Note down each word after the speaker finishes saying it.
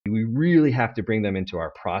really have to bring them into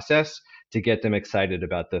our process to get them excited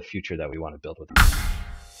about the future that we want to build with them.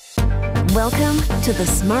 Welcome to the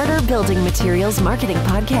Smarter Building Materials Marketing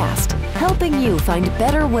Podcast, helping you find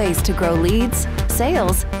better ways to grow leads,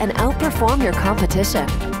 sales, and outperform your competition.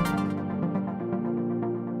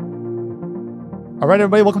 All right,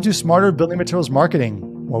 everybody, welcome to Smarter Building Materials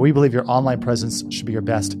Marketing, where we believe your online presence should be your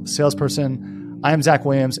best salesperson. I am Zach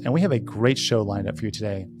Williams, and we have a great show lined up for you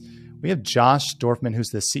today. We have Josh Dorfman, who's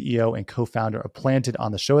the CEO and co-founder of Planted,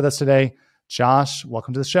 on the show with us today. Josh,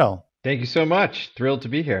 welcome to the show. Thank you so much. Thrilled to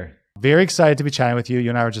be here. Very excited to be chatting with you. You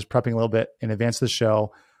and I were just prepping a little bit in advance of the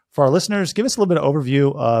show. For our listeners, give us a little bit of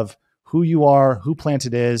overview of who you are, who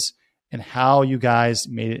Planted is, and how you guys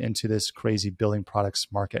made it into this crazy building products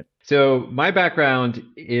market. So my background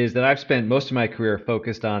is that I've spent most of my career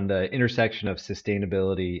focused on the intersection of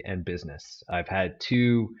sustainability and business. I've had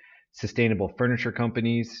two sustainable furniture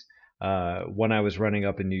companies. One I was running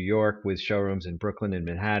up in New York with showrooms in Brooklyn and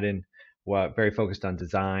Manhattan. Very focused on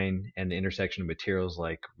design and the intersection of materials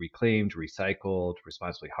like reclaimed, recycled,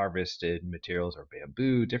 responsibly harvested materials or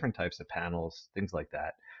bamboo, different types of panels, things like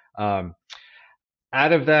that.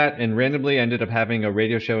 Out of that, and randomly, I ended up having a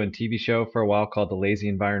radio show and TV show for a while called The Lazy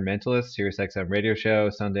Environmentalist, SiriusXM radio show,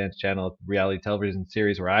 Sundance Channel reality television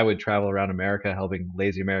series where I would travel around America helping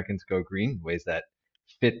lazy Americans go green in ways that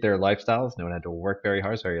fit their lifestyles. No one had to work very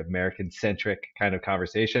hard. It's a very American-centric kind of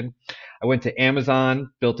conversation. I went to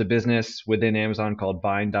Amazon, built a business within Amazon called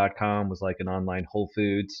Vine.com, was like an online Whole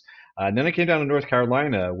Foods. And then I came down to North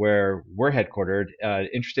Carolina, where we're headquartered,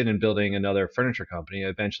 interested in building another furniture company.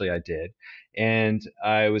 Eventually I did. And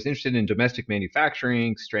I was interested in domestic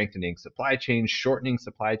manufacturing, strengthening supply chains, shortening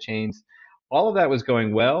supply chains. All of that was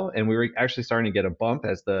going well, and we were actually starting to get a bump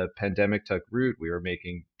as the pandemic took root. We were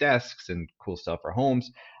making desks and cool stuff for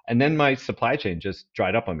homes. And then my supply chain just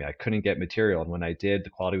dried up on me. I couldn't get material. And when I did, the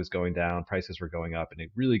quality was going down, prices were going up, and it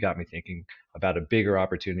really got me thinking about a bigger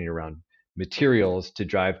opportunity around materials to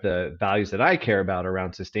drive the values that I care about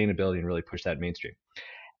around sustainability and really push that mainstream.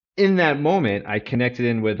 In that moment, I connected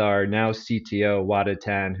in with our now CTO, Wada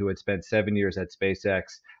Tan, who had spent 7 years at SpaceX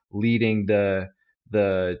leading the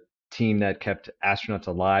team that kept astronauts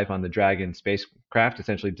alive on the Dragon spacecraft,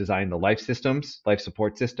 essentially designed the life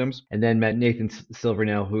support systems, and then met Nathan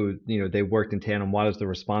Silvernail, who, they worked in tandem. Wada's the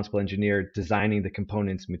responsible engineer designing the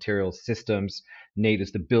components, materials, systems. Nate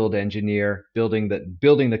is the build engineer, building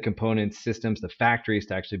the components, systems, the factories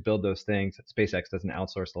to actually build those things. SpaceX doesn't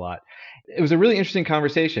outsource a lot. It was a really interesting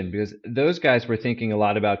conversation because those guys were thinking a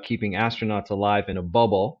lot about keeping astronauts alive in a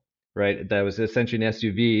bubble, right? That was essentially an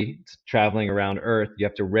SUV traveling around Earth. You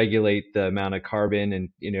have to regulate the amount of carbon and,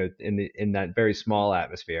 in that very small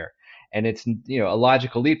atmosphere. And it's, a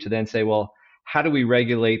logical leap to then say, well, how do we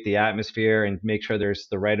regulate the atmosphere and make sure there's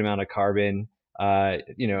the right amount of carbon,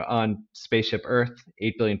 on spaceship Earth,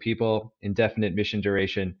 8 billion people, indefinite mission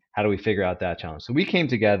duration? How do we figure out that challenge? So we came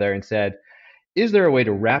together and said, is there a way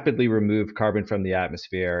to rapidly remove carbon from the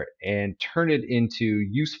atmosphere and turn it into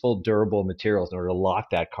useful, durable materials in order to lock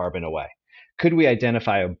that carbon away? Could we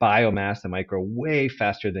identify a biomass that might grow way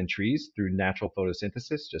faster than trees through natural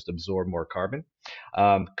photosynthesis, just absorb more carbon?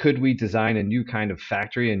 Could we design a new kind of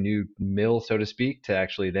factory, a new mill, so to speak, to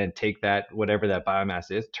actually then take that, whatever that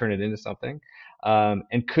biomass is, turn it into something?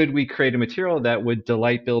 And could we create a material that would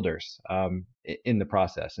delight builders in the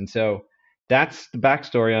process? And so that's the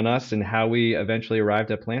backstory on us and how we eventually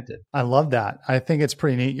arrived at Planted. I love that. I think it's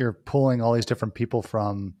pretty neat. You're pulling all these different people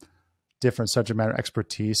from different subject matter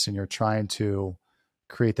expertise, and you're trying to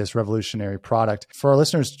create this revolutionary product. For our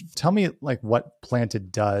listeners, tell me what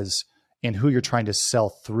Planted does and who you're trying to sell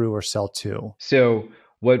through or sell to. So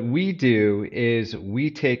what we do is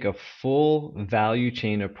we take a full value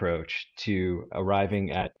chain approach to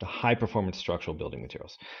arriving at the high performance structural building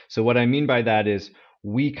materials. So what I mean by that is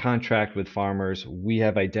we contract with farmers. We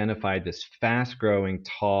have identified this fast growing,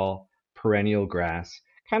 tall, perennial grass.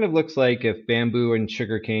 Kind of looks like if bamboo and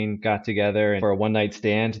sugarcane got together and for a one night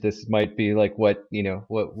stand, this might be like what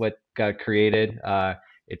got created.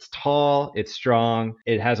 It's tall, it's strong.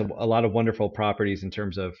 It has a lot of wonderful properties in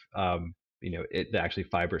terms of, it actually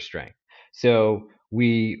fiber strength. So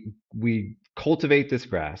we cultivate this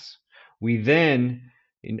grass. We then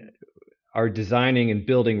are designing and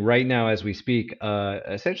building right now as we speak,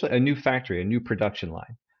 essentially a new factory, a new production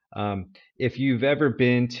line. If you've ever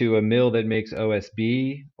been to a mill that makes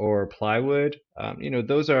OSB or plywood,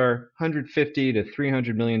 those are $150 to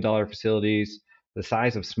 $300 million facilities, the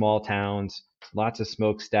size of small towns, lots of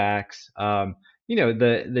smokestacks. The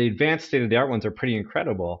advanced state of the art ones are pretty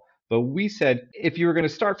incredible, But we said, if you were going to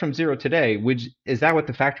start from zero today, is that what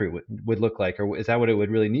the factory would look like? Or is that what it would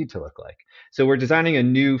really need to look like? So we're designing a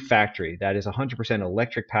new factory that is 100%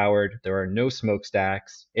 electric powered. There are no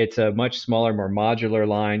smokestacks. It's a much smaller, more modular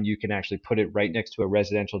line. You can actually put it right next to a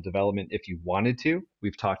residential development if you wanted to.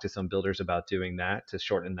 We've talked to some builders about doing that to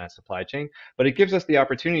shorten that supply chain. But it gives us the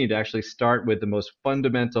opportunity to actually start with the most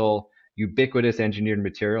fundamental, ubiquitous engineered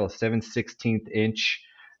material, a 7/16 inch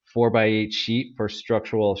 4x8 sheet for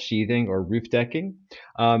structural sheathing or roof decking,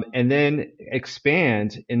 and then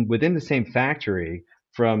expand within the same factory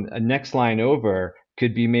from a next line over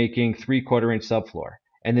could be making 3/4 inch subfloor,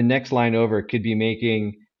 and the next line over could be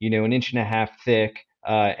making an inch and a half thick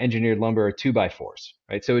engineered lumber or 2x4s,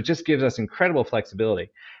 right? So it just gives us incredible flexibility.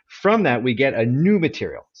 From that, we get a new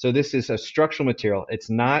material. So this is a structural material. It's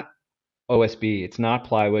not OSB, it's not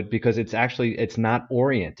plywood because it's not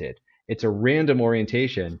oriented. It's a random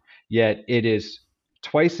orientation, yet it is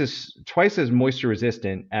twice as moisture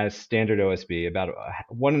resistant as standard OSB, about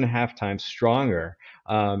 1.5 times stronger.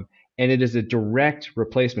 And it is a direct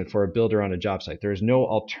replacement for a builder on a job site. There is no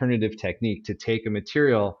alternative technique to take a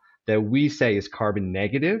material that we say is carbon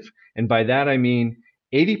negative. And by that, I mean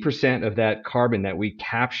 80% of that carbon that we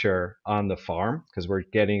capture on the farm, because we're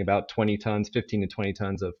getting about 20 tons, 15 to 20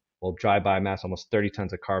 tons of, well, dry biomass, almost 30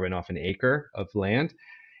 tons of carbon off an acre of land.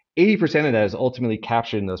 80% of that is ultimately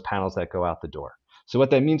captured in those panels that go out the door. So what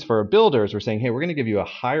that means for our builders, we're saying, hey, we're going to give you a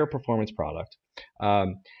higher performance product.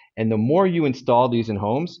 And the more you install these in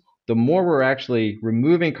homes, the more we're actually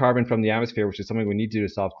removing carbon from the atmosphere, which is something we need to do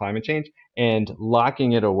to solve climate change, and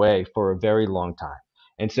locking it away for a very long time.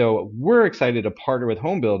 And so we're excited to partner with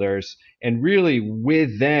home builders and really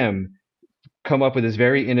with them come up with this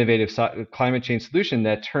very innovative climate change solution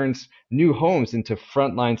that turns new homes into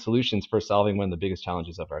frontline solutions for solving one of the biggest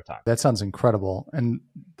challenges of our time. That sounds incredible. And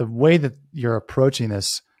the way that you're approaching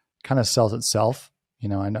this kind of sells itself. I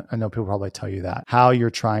know people probably tell you that, how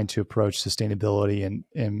you're trying to approach sustainability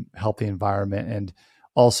and help the environment and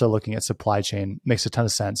also looking at supply chain makes a ton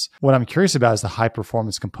of sense. What I'm curious about is the high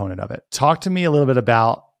performance component of it. Talk to me a little bit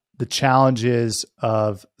about the challenges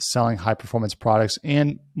of selling high performance products,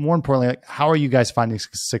 and more importantly, how are you guys finding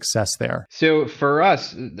success there? So for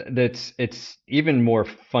us, it's even more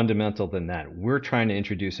fundamental than that. We're trying to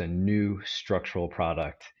introduce a new structural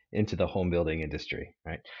product into the home building industry,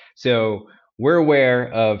 right? So we're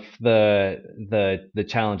aware of the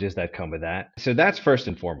challenges that come with that. So that's first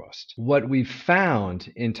and foremost. What we've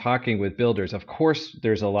found in talking with builders, of course,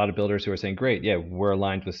 there's a lot of builders who are saying, great, yeah, we're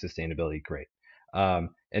aligned with sustainability, great.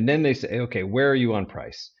 And then they say, okay, where are you on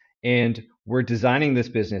price? And we're designing this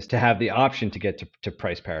business to have the option to get to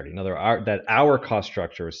price parity. In other words, that our cost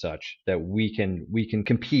structure is such that we can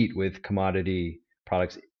compete with commodity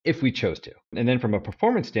products if we chose to. And then from a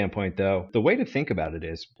performance standpoint, though, the way to think about it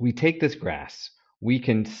is we take this grass, we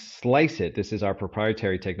can slice it. This is our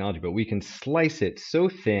proprietary technology, but we can slice it so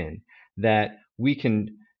thin that we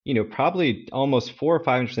can probably almost 4 or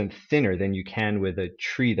 5% thinner than you can with a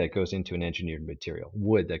tree that goes into an engineered material,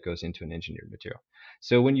 wood that goes into an engineered material.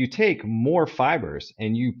 So when you take more fibers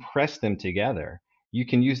and you press them together, you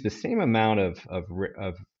can use the same amount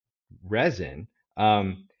of resin,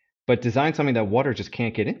 but design something that water just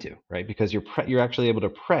can't get into, right? Because you're actually able to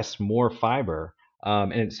press more fiber,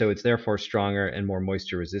 and so it's therefore stronger and more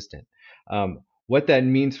moisture resistant. What that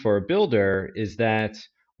means for a builder is that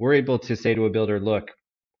we're able to say to a builder, look,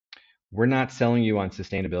 we're not selling you on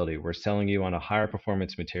sustainability. We're selling you on a higher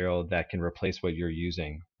performance material that can replace what you're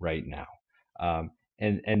using right now.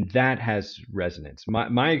 And that has resonance.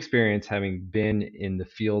 My experience, having been in the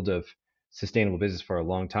field of sustainable business for a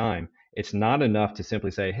long time, it's not enough to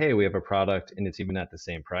simply say, hey, we have a product and it's even at the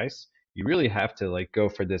same price. You really have to go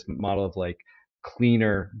for this model of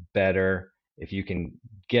cleaner, better. If you can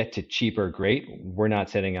get to cheaper, great. We're not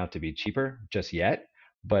setting out to be cheaper just yet.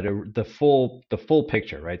 But the full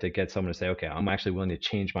picture, right, that gets someone to say, okay, I'm actually willing to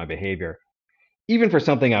change my behavior. Even for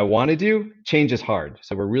something I want to do, change is hard.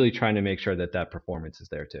 So we're really trying to make sure that performance is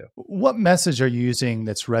there too. What message are you using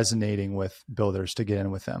that's resonating with builders to get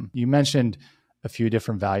in with them? You mentioned a few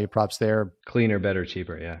different value props there. Cleaner, better,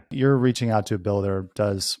 cheaper, yeah. You're reaching out to a builder,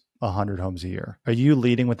 does 100 homes a year. Are you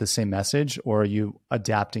leading with the same message, or are you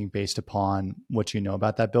adapting based upon what you know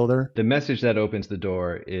about that builder? The message that opens the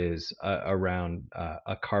door is around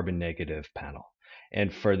a carbon negative panel.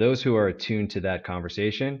 And for those who are attuned to that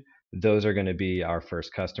conversation, those are going to be our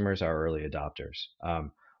first customers, our early adopters.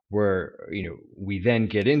 We then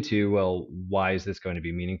get into, well, why is this going to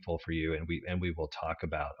be meaningful for you? And we will talk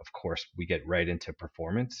about, of course, we get right into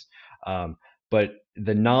performance. But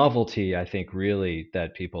the novelty, I think, really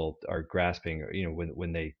that people are grasping,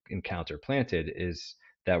 when they encounter Planted is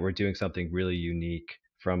that we're doing something really unique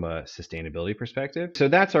from a sustainability perspective. So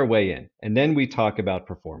that's our way in. And then we talk about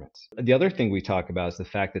performance. The other thing we talk about is the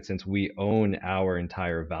fact that since we own our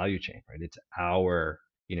entire value chain, right? It's our,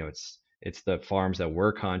 it's the farms that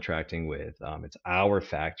we're contracting with. It's our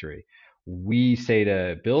factory. We say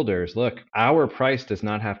to builders, look, our price does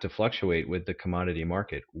not have to fluctuate with the commodity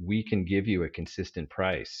market. We can give you a consistent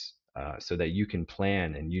price so that you can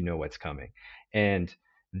plan and you know what's coming. And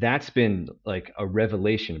that's been like a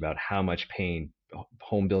revelation about how much pain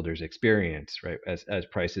home builders experience, right, as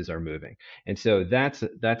prices are moving. And so that's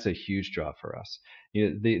a huge draw for us.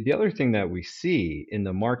 The other thing that we see in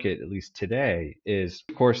the market, at least today, is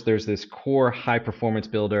of course there's this core high performance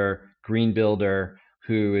builder, green builder,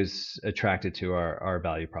 who is attracted to our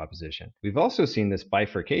value proposition. We've also seen this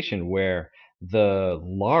bifurcation where the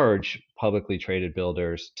large publicly traded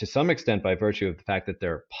builders, to some extent by virtue of the fact that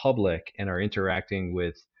they're public and are interacting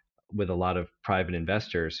with a lot of private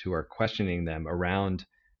investors who are questioning them around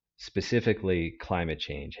specifically climate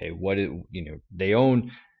change. Hey, they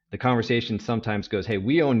own, the conversation sometimes goes, hey,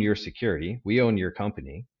 we own your security, we own your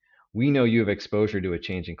company, we know you have exposure to a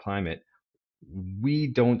changing climate. We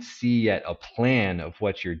don't see yet a plan of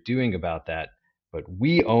what you're doing about that, but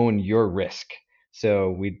we own your risk.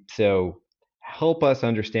 So help us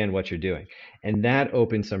understand what you're doing. And that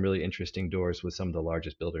opens some really interesting doors with some of the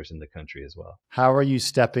largest builders in the country as well. How are you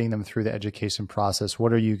stepping them through the education process?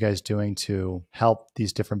 What are you guys doing to help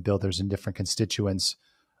these different builders and different constituents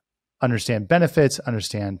understand benefits,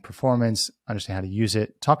 understand performance, understand how to use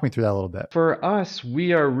it? Talk me through that a little bit. For us,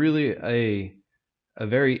 we are really a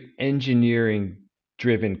very engineering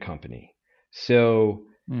driven company. So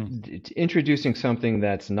introducing something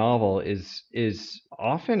that's novel is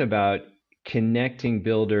often about connecting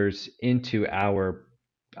builders into our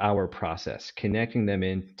process, connecting them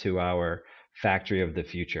into our factory of the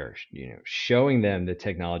future, showing them the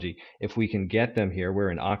technology. If we can get them here, we're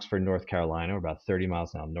in Oxford, North Carolina, we're about 30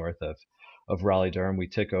 miles now north of Raleigh-Durham. We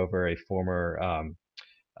took over a former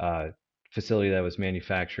facility that was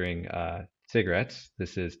manufacturing cigarettes.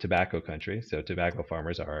 This is tobacco country, so tobacco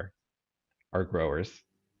farmers are growers.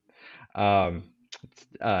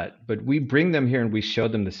 But we bring them here and we show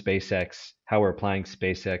them the SpaceX, how we're applying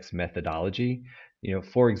SpaceX methodology.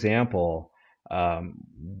 For example,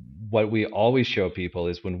 what we always show people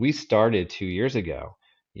is when we started 2 years ago,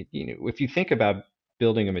 if you think about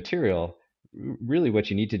building a material, really what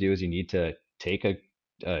you need to do is you need to take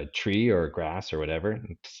a tree or a grass or whatever,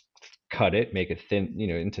 and cut it, make it thin,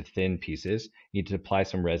 into thin pieces. You need to apply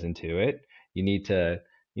some resin to it. You need to,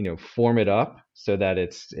 form it up so that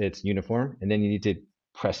it's uniform, and then you need to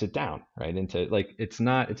press it down, right? Into it's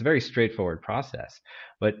a very straightforward process.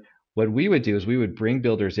 But what we would do is we would bring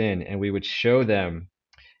builders in and we would show them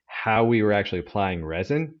how we were actually applying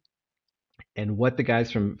resin. And what the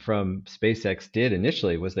guys from SpaceX did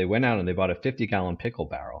initially was they went out and they bought a 50-gallon pickle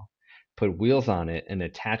barrel, put wheels on it, and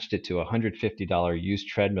attached it to a $150 used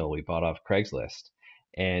treadmill we bought off Craigslist.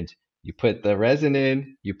 And you put the resin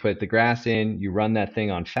in, you put the grass in, you run that thing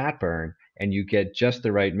on fat burn, and you get just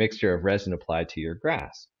the right mixture of resin applied to your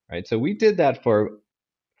grass, right? So we did that for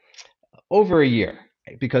over a year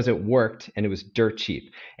because it worked and it was dirt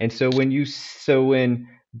cheap. And so when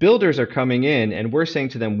builders are coming in and we're saying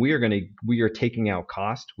to them, we are taking out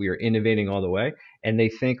cost, we are innovating all the way, and they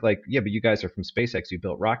think like, yeah, but you guys are from SpaceX, you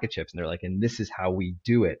built rocket ships, and they're like, and this is how we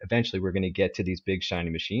do it. Eventually, we're going to get to these big shiny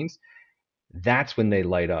machines. That's when they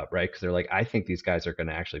light up, right? Because they're like, I think these guys are going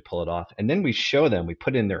to actually pull it off. And then we show them, we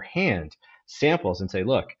put in their hand samples and say,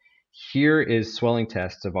 look, here is swelling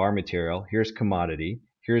tests of our material. Here's commodity.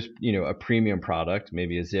 Here's, a premium product,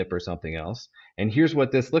 maybe a zip or something else. And here's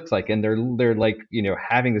what this looks like. And they're like,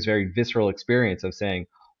 having this very visceral experience of saying,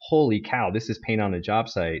 holy cow, this is paint on a job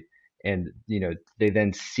site. And, they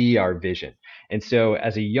then see our vision. And so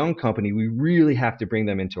as a young company, we really have to bring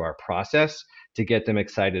them into our process to get them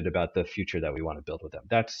excited about the future that we want to build with them.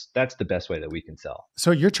 That's the best way that we can sell.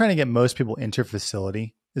 So you're trying to get most people into a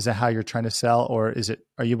facility. Is that how you're trying to sell? Or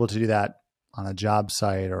are you able to do that on a job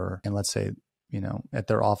site or, and let's say, at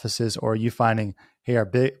their offices? Or are you finding, hey, our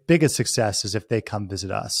biggest success is if they come visit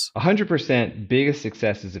us? 100% biggest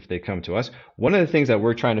success is if they come to us. One of the things that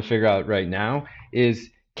we're trying to figure out right now is,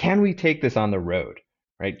 can we take this on the road,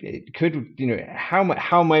 right?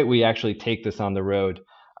 How might we actually take this on the road?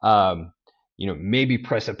 Maybe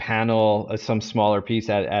press a panel, some smaller piece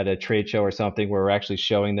at a trade show or something where we're actually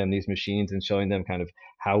showing them these machines and showing them kind of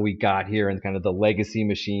how we got here and kind of the legacy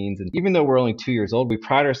machines. And even though we're only 2 years old, we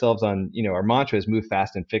pride ourselves on, our mantra is move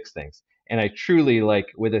fast and fix things. And I truly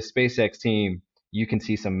with a SpaceX team, you can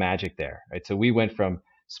see some magic there, right? So we went from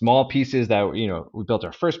small pieces that, we built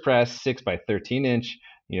our first press, 6 by 13 inch,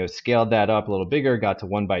 scaled that up a little bigger, got to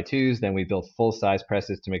 1x2s. Then we built full size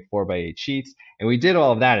presses to make 4x8 sheets. And we did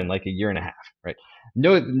all of that in like a year and a half, right?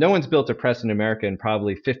 No one's built a press in America in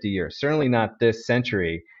probably 50 years, certainly not this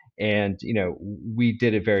century. And, we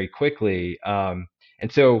did it very quickly. And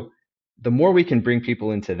so the more we can bring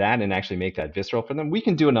people into that and actually make that visceral for them, we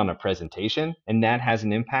can do it on a presentation and that has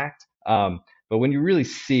an impact. But when you really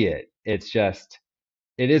see it, it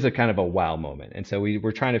is a kind of a wow moment. And so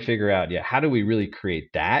we're trying to figure out, how do we really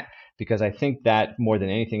create that? Because I think that more than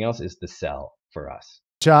anything else is the sell for us.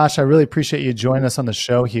 Josh, I really appreciate you joining us on the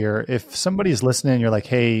show here. If somebody's listening and you're like,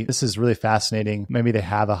 hey, this is really fascinating. Maybe they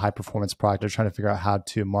have a high performance product. They're trying to figure out how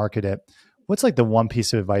to market it. What's like the one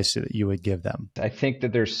piece of advice that you would give them? I think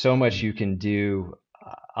that there's so much you can do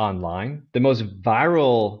online. The most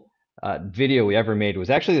viral video we ever made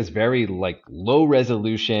was actually this very low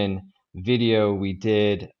resolution video we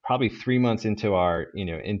did probably 3 months into our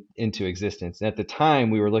into existence. And at the time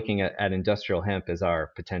we were looking at industrial hemp as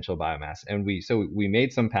our potential biomass, and we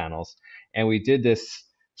made some panels and we did this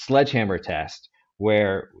sledgehammer test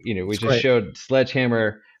where we just showed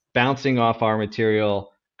sledgehammer bouncing off our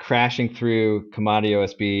material, crashing through commodity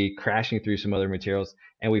OSB, crashing through some other materials,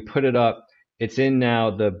 and we put it up. It's in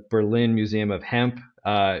now the Berlin Museum of Hemp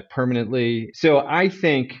permanently. So I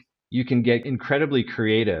think you can get incredibly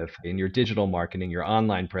creative in your digital marketing, your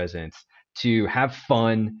online presence, to have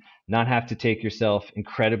fun, not have to take yourself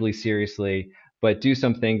incredibly seriously, but do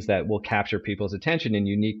some things that will capture people's attention in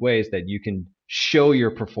unique ways that you can show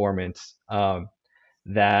your performance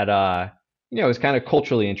that is kind of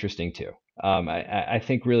culturally interesting too. I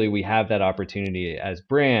think really we have that opportunity as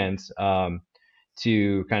brands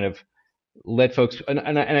to kind of let folks, and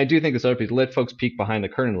I do think this other piece, let folks peek behind the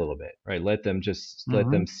curtain a little bit, right? Let them just let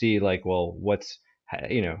them see how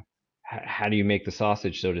do you make the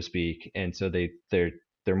sausage, so to speak, and so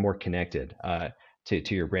they're more connected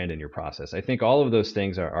to your brand and your process. I think all of those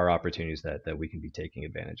things are opportunities that we can be taking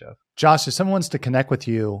advantage of. Josh, if someone wants to connect with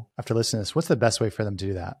you after listening to this, what's the best way for them to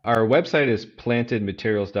do that? Our website is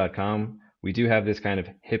plantedmaterials.com. We do have this kind of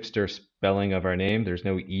hipster spelling of our name. There's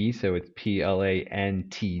no E, so it's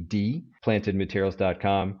PLANTD,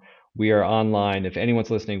 plantedmaterials.com. We are online. If anyone's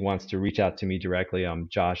listening wants to reach out to me directly, I'm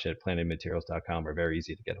Josh at plantedmaterials.com. We're very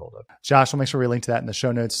easy to get hold of. Josh, we'll make sure we link to that in the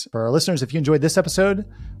show notes. For our listeners, if you enjoyed this episode,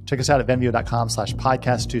 check us out at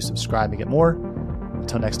venveo.com/podcast to subscribe and get more.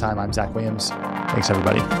 Until next time, I'm Zach Williams. Thanks,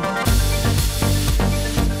 everybody.